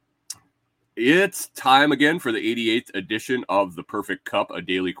It's time again for the 88th edition of The Perfect Cup, a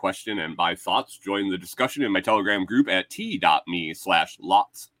daily question and my thoughts. Join the discussion in my Telegram group at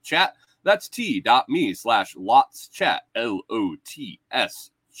t.me/LotsChat. That's t.me/LotsChat,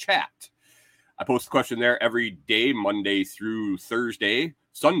 LOTS chat. I post the question there every day, Sunday through Thursday,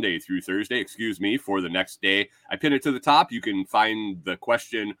 for the next day. I pin it to the top. You can find the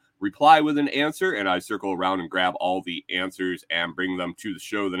question, reply with an answer, and I circle around and grab all the answers and bring them to the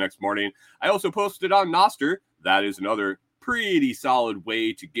show the next morning. I also posted on Nostr. That is another pretty solid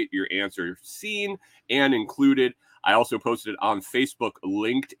way to get your answer seen and included. I also posted on Facebook,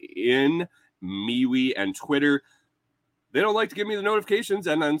 LinkedIn, MeWe, and Twitter. They don't like to give me the notifications,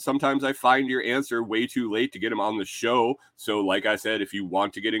 and then sometimes I find your answer way too late to get them on the show. So like I said, if you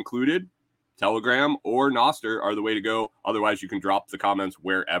want to get included, Telegram or Nostr are the way to go. Otherwise, you can drop the comments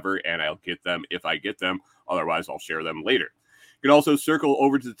wherever, and I'll get them if I get them. Otherwise, I'll share them later. You can also circle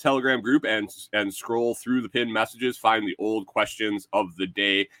over to the Telegram group and scroll through the pinned messages, find the old questions of the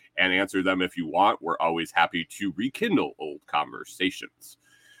day, and answer them if you want. We're always happy to rekindle old conversations.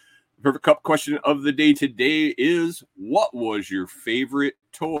 The Perfect Cup question of the day today is, what was your favorite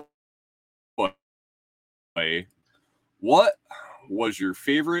toy? What was your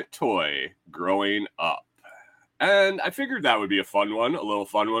favorite toy growing up? And I figured that would be a little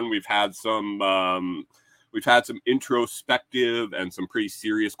fun one. We've had some introspective and some pretty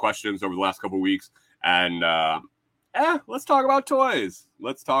serious questions over the last couple of weeks. And let's talk about toys.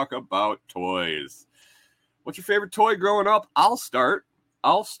 What's your favorite toy growing up? I'll start.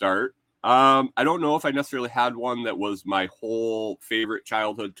 I don't know if I necessarily had one that was my whole favorite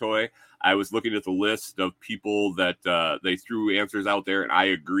childhood toy. I was looking at the list of people that they threw answers out there, and I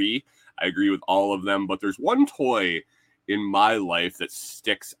agree. I agree with all of them, but there's one toy in my life that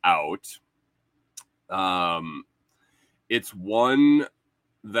sticks out. It's one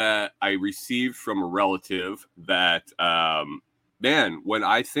that I received from a relative that, when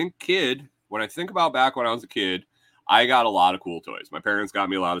I think about back when I was a kid, I got a lot of cool toys. My parents got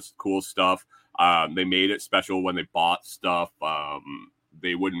me a lot of cool stuff. They made it special when they bought stuff.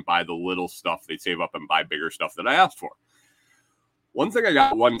 They wouldn't buy the little stuff. They'd save up and buy bigger stuff that I asked for. One thing I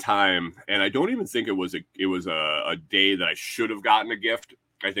got one time, and I don't even think it was a day that I should have gotten a gift.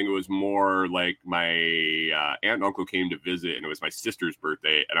 I think it was more like my aunt and uncle came to visit, and it was my sister's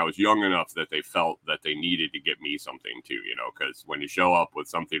birthday, and I was young enough that they felt that they needed to get me something too, because when you show up with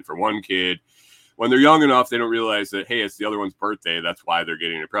something for one kid, when they're young enough, they don't realize that, hey, it's the other one's birthday. That's why they're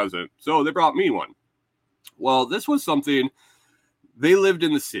getting a present. So they brought me one. Well, this was something. They lived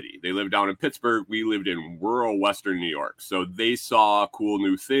in the city. They lived down in Pittsburgh. We lived in rural Western New York. So they saw cool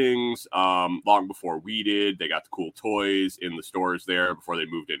new things long before we did. They got the cool toys in the stores there before they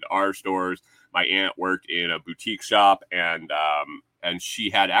moved into our stores. My aunt worked in a boutique shop, and she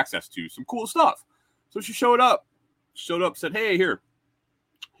had access to some cool stuff. So she showed up, said, hey, here's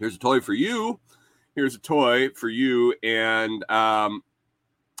a toy for you. Here's a toy for you. And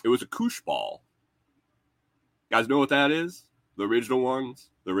it was a koosh ball. You guys know what that is? The original ones.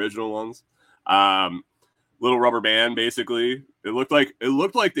 Little rubber band, basically. It looked like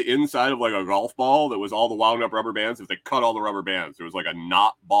the inside of like a golf ball that was all the wound up rubber bands. If they cut all the rubber bands, there was like a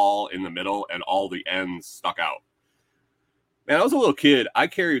knot ball in the middle and all the ends stuck out. Man, I was a little kid. I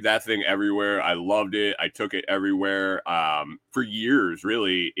carried that thing everywhere. I loved it. I took it everywhere for years,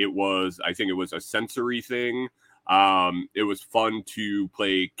 really. I think it was a sensory thing. It was fun to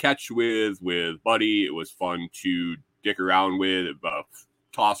play catch with Buddy. It was fun to dick around with,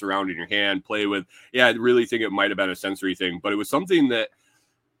 toss around in your hand, play with. Yeah, I really think it might have been a sensory thing, but it was something that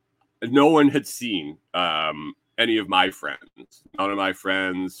no one had seen. Any of my friends. None of my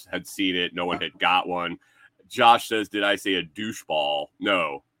friends had seen it. No one had got one. Josh says, did I say a douche ball?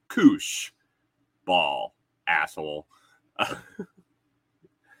 No, koosh ball, asshole.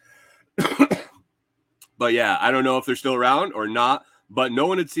 But yeah, I don't know if they're still around or not, but no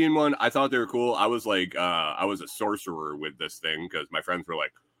one had seen one. I thought they were cool. I was like, I was a sorcerer with this thing because my friends were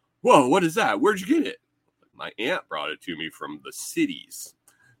like, whoa, what is that? Where'd you get it? My aunt brought it to me from the cities.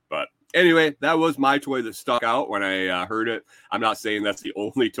 But anyway, that was my toy that stuck out when I heard it. I'm not saying that's the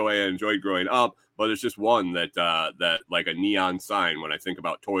only toy I enjoyed growing up, but it's just one that like a neon sign. When I think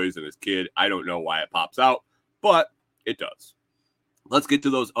about toys and as a kid, I don't know why it pops out, but it does. Let's get to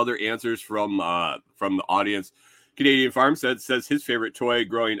those other answers from the audience. Canadian Farm says his favorite toy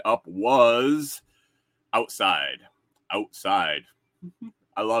growing up was outside. I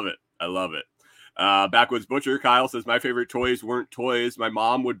love it. Backwoods Butcher Kyle says my favorite toys weren't toys. My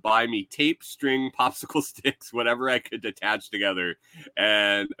mom would buy me tape, string, popsicle sticks, whatever I could attach together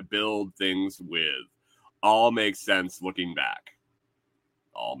and build things with. All makes sense looking back.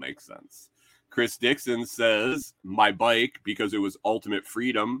 All makes sense. Chris Dixon says, my bike, because it was ultimate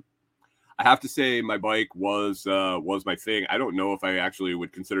freedom. I have to say my bike was my thing. I don't know if I actually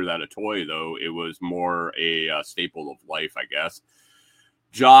would consider that a toy, though. It was more a staple of life, I guess.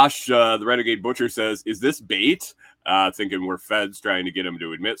 Josh, the Renegade Butcher, says, is this bait? Thinking we're feds trying to get him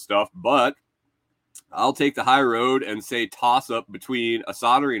to admit stuff. But I'll take the high road and say toss up between a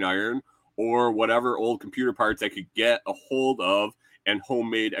soldering iron or whatever old computer parts I could get a hold of and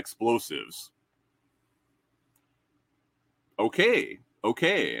homemade explosives. Okay.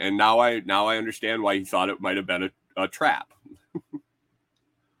 And now I understand why he thought it might have been a trap.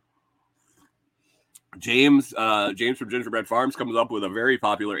 James from Gingerbread Farms comes up with a very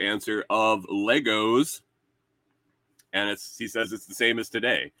popular answer of Legos. And he says it's the same as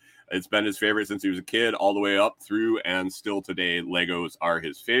today. It's been his favorite since he was a kid, all the way up through, and still today, Legos are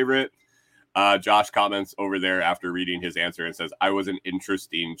his favorite. Josh comments over there after reading his answer and says, I was an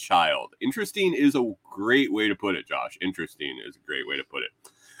interesting child. Interesting is a great way to put it, Josh. Interesting is a great way to put it.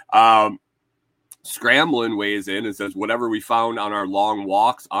 Scramblin weighs in and says, whatever we found on our long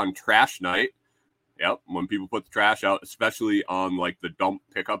walks on trash night. Yep, when people put the trash out, especially on like the dump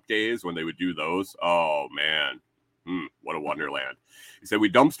pickup days when they would do those. Oh, man. What a wonderland. He said, we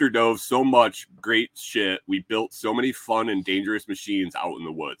dumpster dove so much great shit. We built so many fun and dangerous machines out in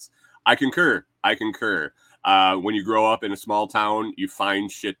the woods. I concur. When you grow up in a small town, you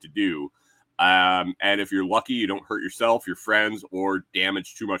find shit to do. And if you're lucky, you don't hurt yourself, your friends, or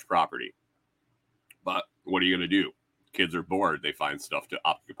damage too much property. But what are you going to do? Kids are bored. They find stuff to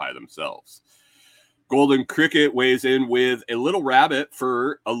occupy themselves. Golden Cricket weighs in with a little rabbit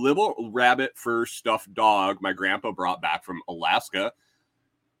fur stuffed dog my grandpa brought back from Alaska.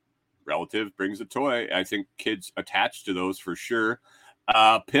 Relative brings a toy. I think kids attached to those for sure.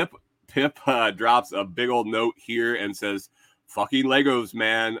 Pip drops a big old note here and says, fucking Legos,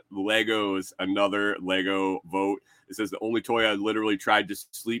 man. Legos, another Lego vote. It says the only toy I literally tried to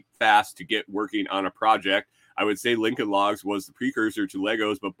sleep fast to get working on a project. I would say Lincoln Logs was the precursor to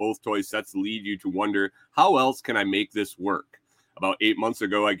Legos, but both toy sets lead you to wonder, how else can I make this work? About 8 months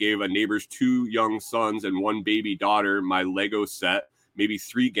ago, I gave a neighbor's 2 young sons and 1 baby daughter my Lego set, maybe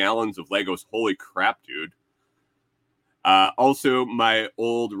 3 gallons of Legos. Holy crap, dude. Also, my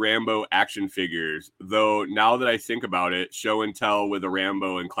old Rambo action figures, though now that I think about it, show and tell with a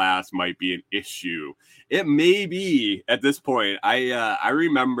Rambo in class might be an issue. It may be at this point. I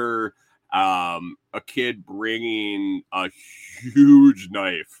remember a kid bringing a huge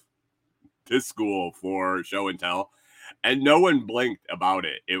knife to school for show and tell, and no one blinked about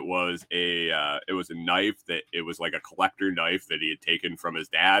it. It was a knife that it was like a collector knife that he had taken from his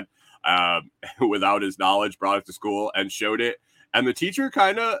dad without his knowledge, brought it to school and showed it. And the teacher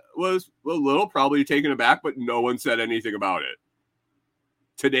kind of was a little probably taken aback, but no one said anything about it.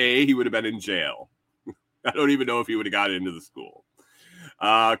 Today, he would have been in jail. I don't even know if he would have got into the school.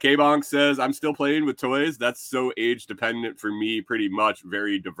 K-Bonk says, I'm still playing with toys. That's so age dependent for me, pretty much.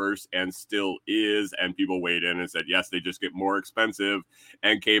 Very diverse and still is. And people weighed in and said, yes, they just get more expensive.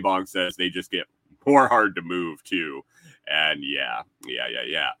 And K-Bonk says they just get more hard to move too. And yeah.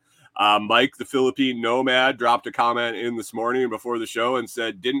 Mike, the Philippine Nomad, dropped a comment in this morning before the show and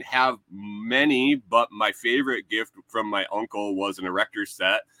said, didn't have many, but my favorite gift from my uncle was an Erector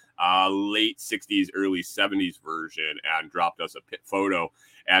set, late 60s, early 70s version, and dropped us a photo.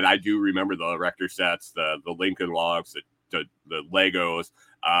 And I do remember the Erector sets, the Lincoln Logs, the Legos.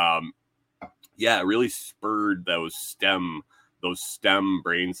 It really spurred those STEM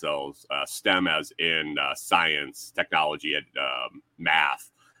brain cells, STEM as in science, technology, and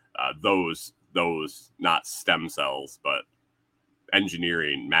math. Those not stem cells, but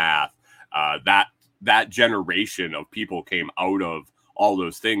engineering, math. That generation of people came out of all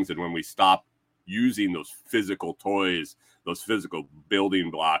those things, and when we stopped using those physical toys, those physical building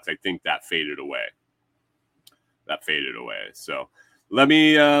blocks, I think that faded away. So let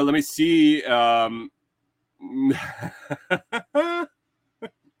me see.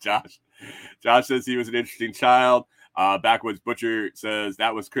 Josh says he was an interesting child. Backwoods Butcher says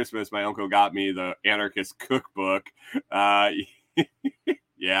that was Christmas. My uncle got me the Anarchist Cookbook.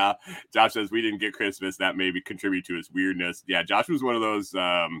 Yeah. Josh says we didn't get Christmas. That maybe contribute to his weirdness. Yeah. Josh was one of those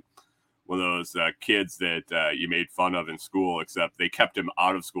kids that you made fun of in school, except they kept him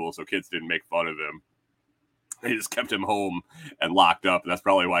out of school so kids didn't make fun of him. They just kept him home and locked up. And that's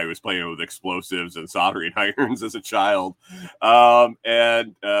probably why he was playing with explosives and soldering irons as a child.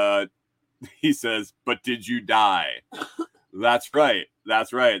 He says, but did you die? That's right.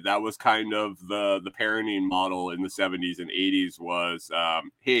 That was kind of the parenting model in the 70s and 80s was,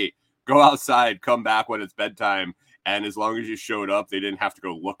 hey, go outside, come back when it's bedtime, And as long as you showed up, they didn't have to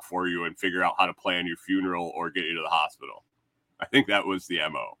go look for you and figure out how to plan your funeral or get you to the hospital. I think that was the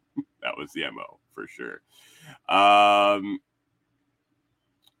MO. That was the MO for sure.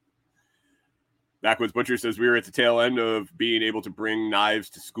 Backwoods Butcher says, we were at the tail end of being able to bring knives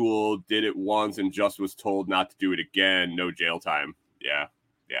to school, did it once and just was told not to do it again. No jail time. Yeah.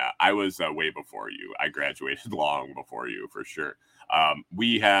 I was way before you. I graduated long before you for sure.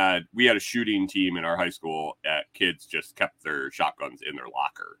 We had a shooting team in our high school. Kids just kept their shotguns in their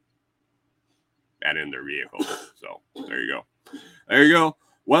locker and in their vehicle. So there you go.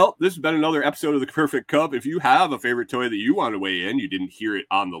 Well, this has been another episode of The Perfect Cup. If you have a favorite toy that you want to weigh in, you didn't hear it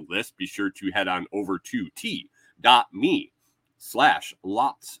on the list, be sure to head on over to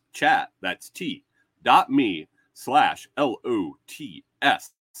t.me/LotsChat. That's t.me/LOTS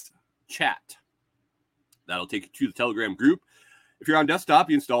chat. That'll take you to the Telegram group. If you're on desktop,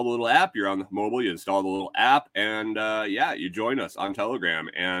 you install the little app. You're on the mobile, you install the little app. And you join us on Telegram.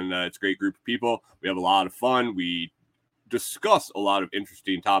 And it's a great group of people. We have a lot of fun. We discuss a lot of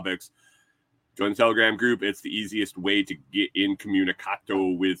interesting topics. Join the Telegram group. It's the easiest way to get in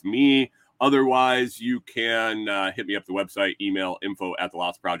communicato with me. Otherwise, you can hit me up the website, email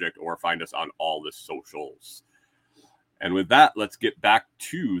info@thelotsproject, or find us on all the socials. And with that, let's get back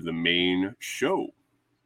to the main show.